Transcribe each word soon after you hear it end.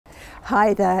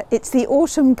Hi there, it's the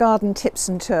Autumn Garden Tips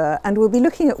and Tour, and we'll be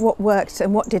looking at what worked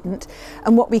and what didn't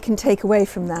and what we can take away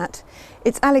from that.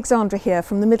 It's Alexandra here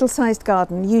from the Middlesized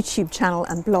Garden YouTube channel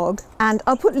and blog, and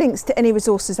I'll put links to any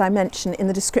resources I mention in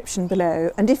the description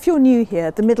below. And if you're new here,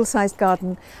 the Middlesized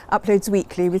Garden uploads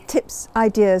weekly with tips,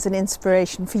 ideas and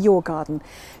inspiration for your garden.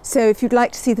 So if you'd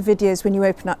like to see the videos when you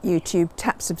open up YouTube,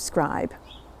 tap subscribe.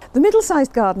 The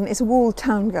Middlesized Garden is a walled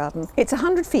town garden. It's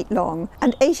 100 feet long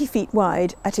and 80 feet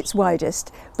wide at its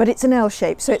widest, but it's an L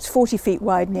shape, so it's 40 feet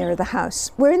wide nearer the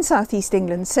house. We're in southeast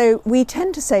England, so we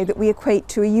tend to say that we equate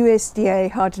to a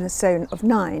USDA hardiness zone of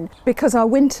 9 because our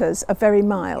winters are very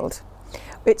mild.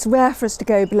 It's rare for us to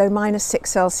go below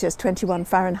 -6°C, 21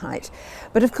 Fahrenheit.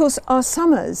 But of course our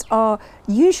summers are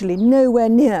usually nowhere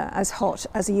near as hot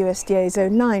as a USDA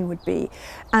zone 9 would be.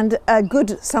 And a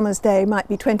good summer's day might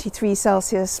be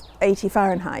 23°C, 80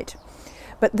 Fahrenheit.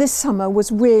 But this summer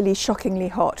was really shockingly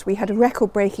hot. We had a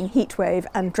record-breaking heat wave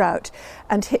and drought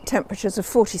and hit temperatures of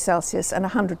 40°C and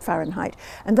 100 Fahrenheit,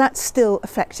 and that's still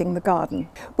affecting the garden.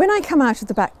 When I come out of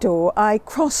the back door, I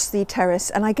cross the terrace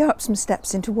and I go up some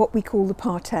steps into what we call the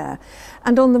parterre.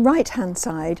 And on the right-hand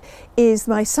side is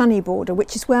my sunny border,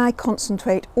 which is where I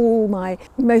concentrate all my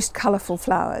most colourful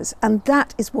flowers. And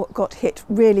that is what got hit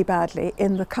really badly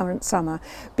in the current summer,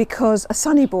 because a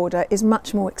sunny border is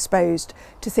much more exposed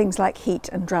to things like heat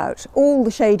and drought. All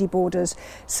the shady borders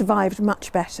survived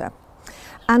much better.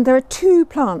 And there are two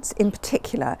plants in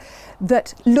particular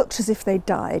that looked as if they'd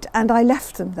died, and I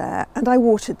left them there and I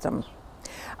watered them.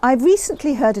 I've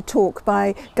recently heard a talk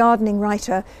by gardening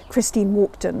writer Christine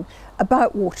Walkden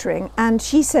about watering, and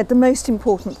she said the most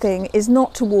important thing is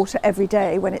not to water every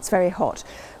day when it's very hot.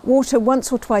 Water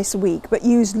once or twice a week, but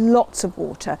use lots of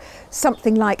water,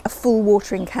 something like a full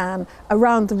watering can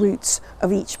around the roots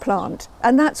of each plant.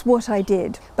 And that's what I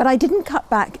did. But I didn't cut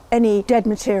back any dead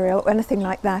material or anything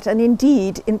like that. And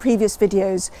indeed, in previous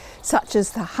videos, such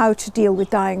as the How to Deal with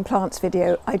Dying Plants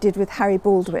video I did with Harry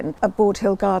Baldwin at Bald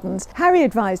Hill Gardens, Harry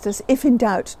advised us, if in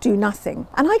doubt, do nothing.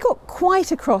 And I got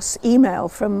quite a cross email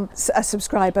from a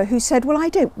subscriber who said, well, I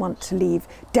don't want to leave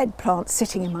dead plants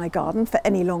sitting in my garden for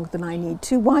any longer than I need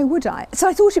to. Why would I? So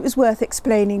I thought it was worth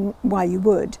explaining why you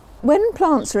would. When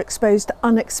plants are exposed to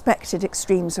unexpected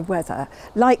extremes of weather,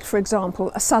 like for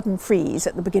example a sudden freeze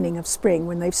at the beginning of spring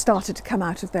when they've started to come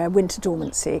out of their winter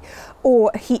dormancy,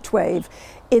 or a heat wave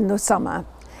in the summer,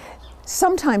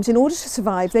 sometimes in order to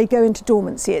survive they go into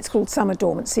dormancy. It's called summer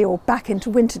dormancy, or back into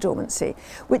winter dormancy,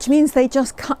 which means they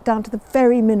just cut down to the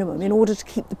very minimum in order to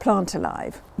keep the plant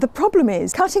alive. The problem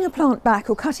is cutting a plant back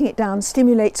or cutting it down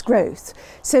stimulates growth.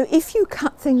 So if you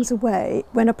cut things away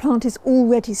when a plant is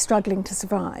already struggling to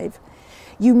survive,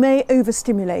 you may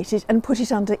overstimulate it and put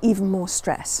it under even more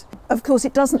stress. Of course,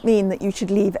 it doesn't mean that you should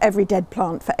leave every dead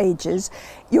plant for ages.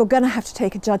 You're going to have to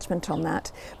take a judgment on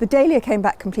that. The dahlia came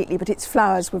back completely, but its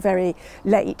flowers were very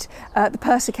late. The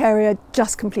persicaria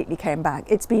just completely came back.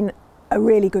 It's been a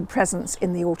really good presence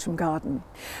in the autumn garden.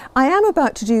 I am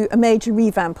about to do a major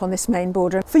revamp on this main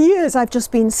border. For years I've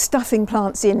just been stuffing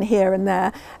plants in here and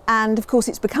there, and of course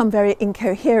it's become very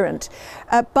incoherent.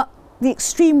 But the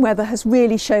extreme weather has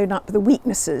really shown up the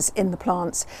weaknesses in the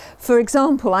plants. For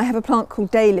example, I have a plant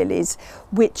called daylilies,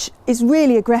 which is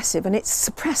really aggressive, and it's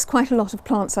suppressed quite a lot of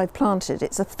plants I've planted.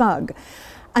 It's a thug.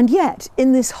 And yet,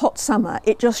 in this hot summer,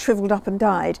 it just shriveled up and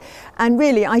died. And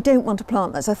really, I don't want a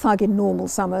plant that's a thug in normal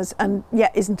summers and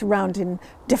yet isn't around in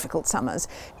difficult summers.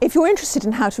 If you're interested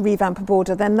in how to revamp a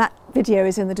border, then that video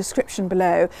is in the description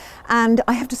below. And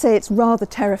I have to say it's rather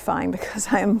terrifying because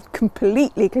I am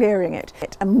completely clearing it,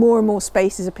 and more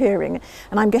space is appearing,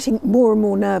 and I'm getting more and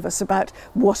more nervous about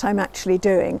what I'm actually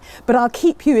doing. But I'll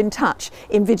keep you in touch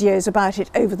in videos about it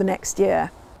over the next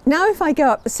year. Now if I go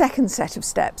up the second set of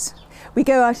steps, we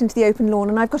go out into the open lawn,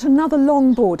 and I've got another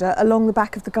long border along the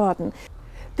back of the garden.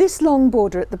 This long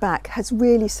border at the back has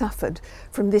really suffered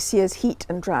from this year's heat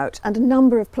and drought, and a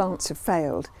number of plants have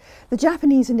failed. The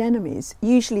Japanese anemones,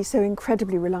 usually so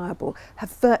incredibly reliable,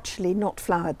 have virtually not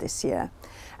flowered this year.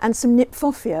 And some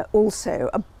nymphophea also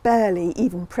are barely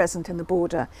even present in the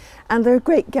border. And there are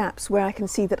great gaps where I can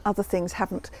see that other things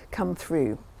haven't come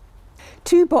through.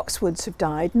 2 boxwoods have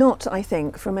died, not, I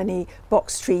think, from any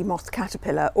box tree moth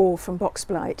caterpillar or from box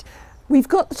blight. We've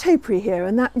got the topiary here,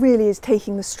 and that really is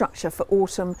taking the structure for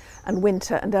autumn and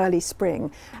winter and early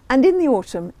spring. And in the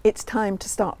autumn, it's time to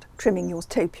start trimming your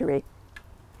topiary.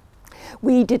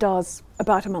 We did ours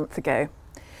about a month ago.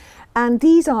 And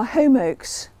these are home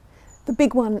oaks The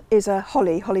big one is a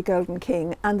holly golden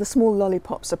king, and the small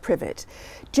lollipops are privet.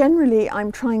 Generally,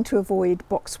 I'm trying to avoid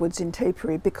boxwoods in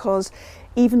topiary because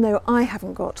even though I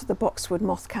haven't got the boxwood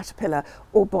moth caterpillar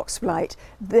or box blight,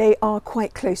 they are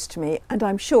quite close to me, and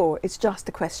I'm sure it's just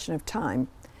a question of time.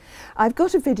 I've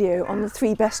got a video on the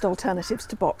 3 best alternatives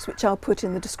to box, which I'll put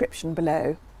in the description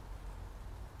below.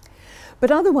 But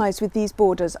otherwise with these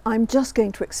borders, I'm just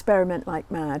going to experiment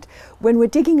like mad. When we're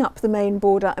digging up the main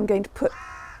border, I'm going to put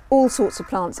all sorts of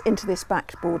plants into this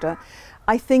back border.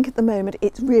 I think at the moment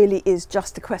it really is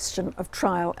just a question of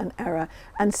trial and error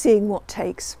and seeing what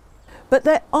takes. But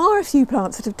there are a few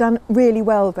plants that have done really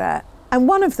well there. And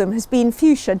one of them has been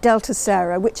Fuchsia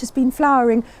deltacera, which has been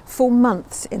flowering for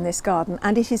months in this garden,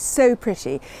 and it is so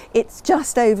pretty. It's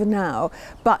just over now,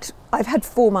 but I've had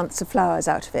 4 months of flowers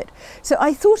out of it. So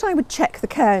I thought I would check the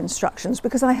care instructions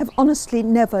because I have honestly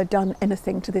never done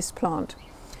anything to this plant.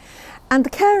 And the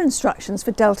care instructions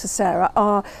for deltacera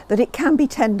are that it can be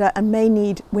tender and may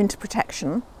need winter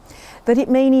protection, that it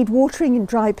may need watering in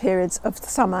dry periods of the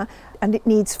summer, and it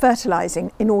needs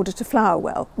fertilising in order to flower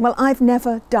well. Well, I've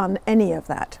never done any of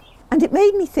that. And it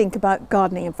made me think about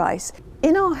gardening advice.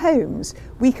 In our homes,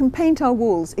 we can paint our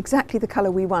walls exactly the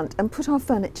colour we want and put our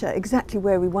furniture exactly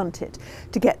where we want it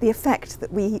to get the effect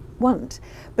that we want.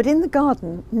 But in the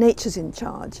garden, nature's in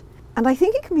charge. And I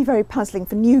think it can be very puzzling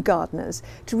for new gardeners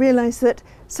to realise that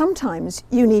sometimes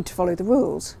you need to follow the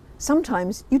rules.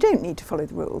 Sometimes you don't need to follow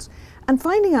the rules. And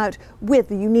finding out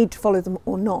whether you need to follow them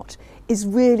or not is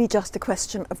really just a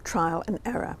question of trial and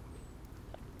error.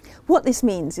 What this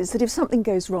means is that if something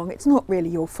goes wrong, it's not really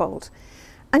your fault,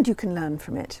 and you can learn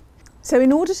from it. So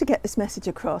in order to get this message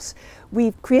across,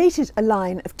 we've created a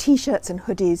line of t-shirts and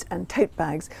hoodies and tote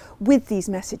bags with these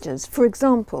messages. For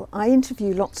example, I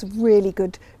interview lots of really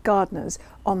good gardeners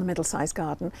on the Middlesized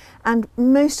Garden, and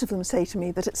most of them say to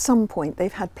me that at some point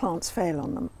they've had plants fail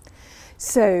on them.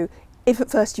 So if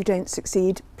at first you don't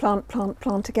succeed,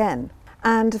 plant again.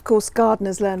 And of course,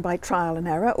 gardeners learn by trial and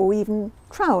error, or even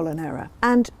trowel and error.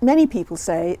 And many people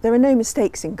say there are no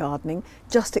mistakes in gardening,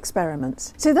 just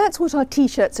experiments. So that's what our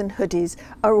t-shirts and hoodies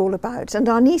are all about, and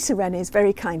our niece Nerine is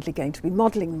very kindly going to be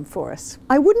modelling them for us.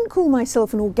 I wouldn't call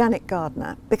myself an organic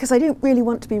gardener because I don't really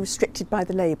want to be restricted by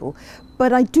the label,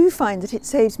 but I do find that it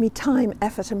saves me time,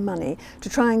 effort and money to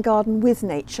try and garden with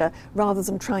nature rather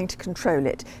than trying to control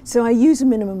it. So I use a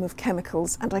minimum of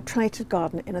chemicals and I try to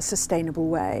garden in a sustainable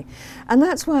way. And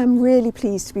that's why I'm really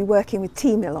pleased to be working with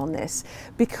T-Mill on this,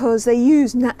 because they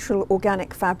use natural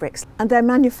organic fabrics and their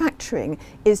manufacturing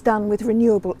is done with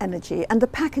renewable energy and the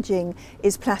packaging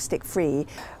is plastic free.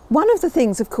 One of the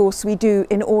things, of course, we do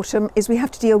in autumn is we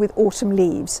have to deal with autumn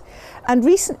leaves. And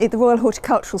recently the Royal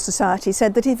Horticultural Society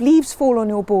said that if leaves fall on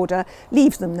your border,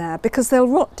 leave them there because they'll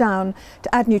rot down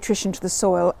to add nutrition to the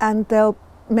soil and they'll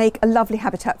make a lovely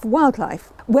habitat for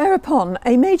wildlife. Whereupon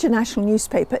a major national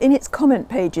newspaper, in its comment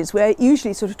pages, where it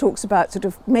usually sort of talks about sort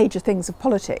of major things of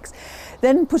politics,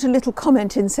 then put a little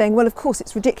comment in saying, well, of course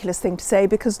it's a ridiculous thing to say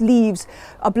because leaves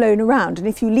are blown around, and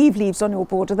if you leave leaves on your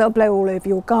border, they'll blow all over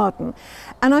your garden.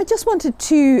 And I just wanted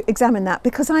to examine that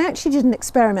because I actually did an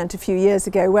experiment a few years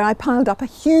ago where I piled up a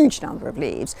huge number of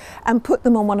leaves and put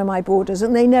them on one of my borders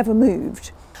and they never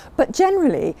moved. But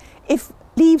generally, if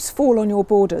leaves fall on your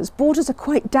borders are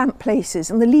quite damp places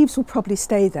and the leaves will probably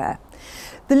stay there.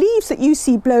 The leaves that you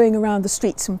see blowing around the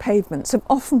streets and pavements have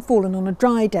often fallen on a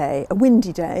dry day, a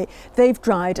windy day. They've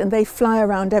dried and they fly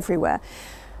around everywhere.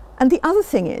 And the other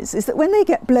thing is that when they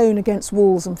get blown against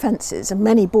walls and fences, and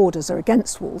many borders are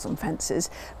against walls and fences,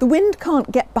 the wind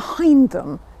can't get behind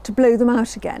them to blow them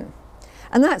out again.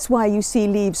 And that's why you see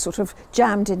leaves sort of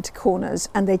jammed into corners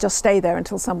and they just stay there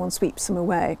until someone sweeps them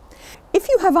away. If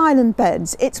you have island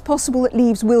beds, it's possible that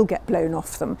leaves will get blown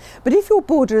off them. But if your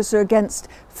borders are against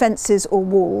fences or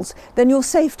walls, then you're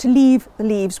safe to leave the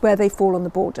leaves where they fall on the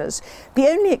borders. The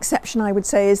only exception I would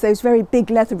say is those very big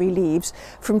leathery leaves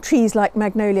from trees like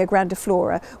Magnolia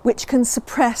grandiflora, which can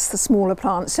suppress the smaller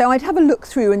plants. So I'd have a look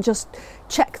through and just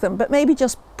check them, but maybe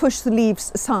just push the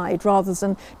leaves aside rather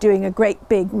than doing a great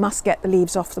big must get the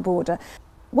leaves off the border.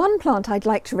 One plant I'd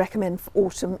like to recommend for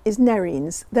autumn is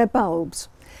Nerines. They're bulbs.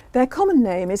 Their common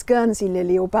name is Guernsey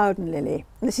lily or Bowden lily.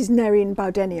 This is Nerine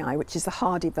bowdenii, which is the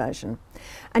hardy version.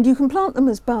 And you can plant them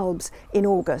as bulbs in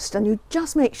August, and you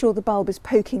just make sure the bulb is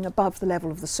poking above the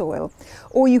level of the soil.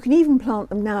 Or you can even plant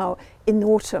them now in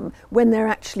autumn when they're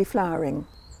actually flowering.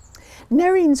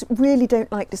 Nerines really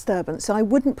don't like disturbance, so I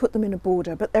wouldn't put them in a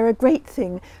border, but they're a great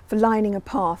thing for lining a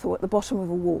path or at the bottom of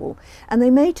a wall. And they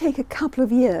may take a couple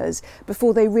of years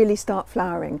before they really start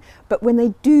flowering, but when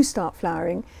they do start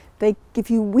flowering, They give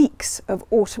you weeks of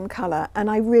autumn colour, and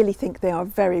I really think they are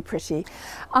very pretty.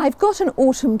 I've got an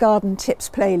autumn garden tips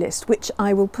playlist which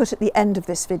I will put at the end of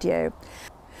this video.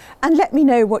 And let me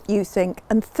know what you think,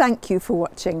 and thank you for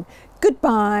watching.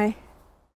 Goodbye.